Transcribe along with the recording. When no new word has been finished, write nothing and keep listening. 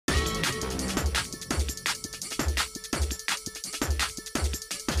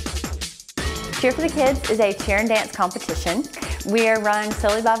Cheer for the Kids is a cheer and dance competition. We are run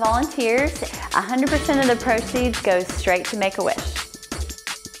solely by volunteers. 100% of the proceeds goes straight to Make-A-Wish.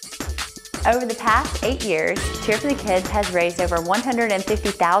 Over the past 8 years, Cheer for the Kids has raised over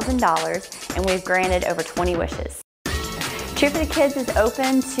 $150,000 and we've granted over 20 wishes. Cheer for the Kids is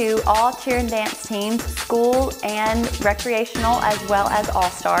open to all cheer and dance teams, school and recreational, as well as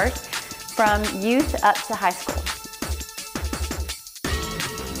all-stars, from youth up to high school.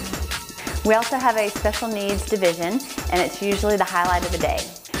 We also have a special needs division, and it's usually the highlight of the day.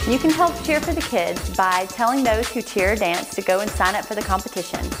 You can help Cheer for the Kids by telling those who cheer or dance to go and sign up for the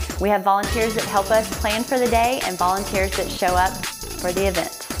competition. We have volunteers that help us plan for the day and volunteers that show up for the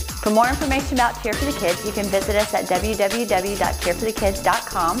event. For more information about Cheer for the Kids, you can visit us at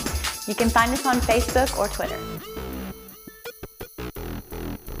www.cheerforthekids.com. You can find us on Facebook or Twitter.